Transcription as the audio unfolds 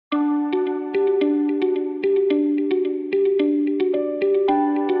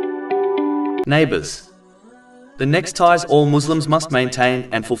Neighbours. The next ties all Muslims must maintain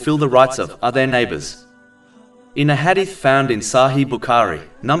and fulfill the rights of are their neighbours. In a hadith found in Sahih Bukhari,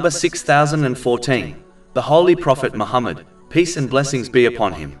 number 6014, the Holy Prophet Muhammad, peace and blessings be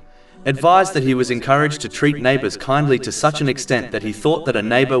upon him, advised that he was encouraged to treat neighbours kindly to such an extent that he thought that a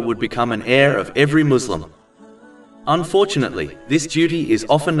neighbour would become an heir of every Muslim. Unfortunately, this duty is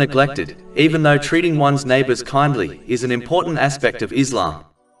often neglected, even though treating one's neighbours kindly is an important aspect of Islam.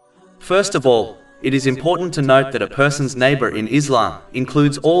 First of all, it is important to note that a person's neighbour in Islam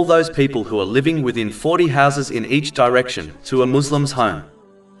includes all those people who are living within 40 houses in each direction to a Muslim's home.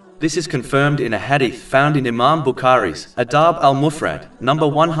 This is confirmed in a hadith found in Imam Bukhari's Adab al-Mufrad, number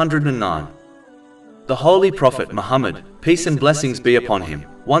 109. The Holy Prophet Muhammad, peace and blessings be upon him,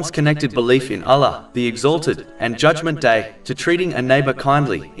 once connected belief in Allah, the Exalted, and Judgment Day, to treating a neighbour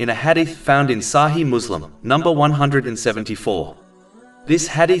kindly in a hadith found in Sahih Muslim, number 174. This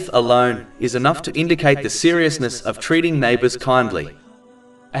hadith alone is enough to indicate the seriousness of treating neighbours kindly.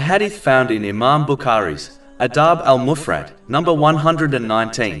 A hadith found in Imam Bukhari's Adab al-Mufrad, number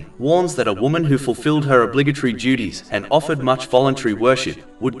 119, warns that a woman who fulfilled her obligatory duties and offered much voluntary worship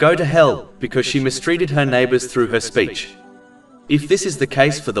would go to hell because she mistreated her neighbours through her speech. If this is the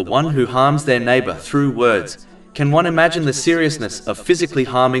case for the one who harms their neighbour through words, can one imagine the seriousness of physically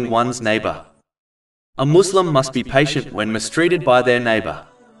harming one's neighbour? A Muslim must be patient when mistreated by their neighbour.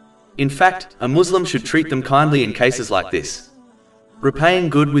 In fact, a Muslim should treat them kindly in cases like this. Repaying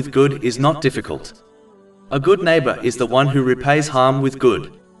good with good is not difficult. A good neighbour is the one who repays harm with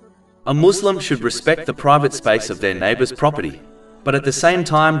good. A Muslim should respect the private space of their neighbour's property, but at the same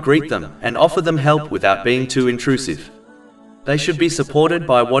time greet them and offer them help without being too intrusive. They should be supported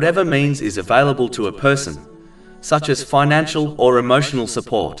by whatever means is available to a person, such as financial or emotional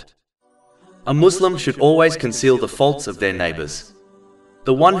support. A Muslim should always conceal the faults of their neighbours.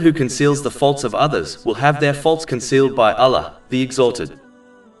 The one who conceals the faults of others will have their faults concealed by Allah, the Exalted.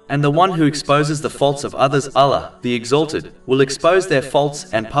 And the one who exposes the faults of others, Allah, the Exalted, will expose their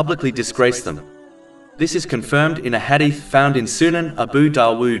faults and publicly disgrace them. This is confirmed in a hadith found in Sunan Abu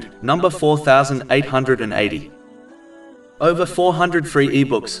Dawood, number 4880. Over 400 free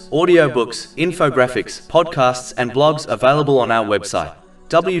ebooks, audiobooks, infographics, podcasts and blogs available on our website,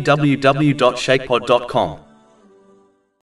 www.shaykhpod.com.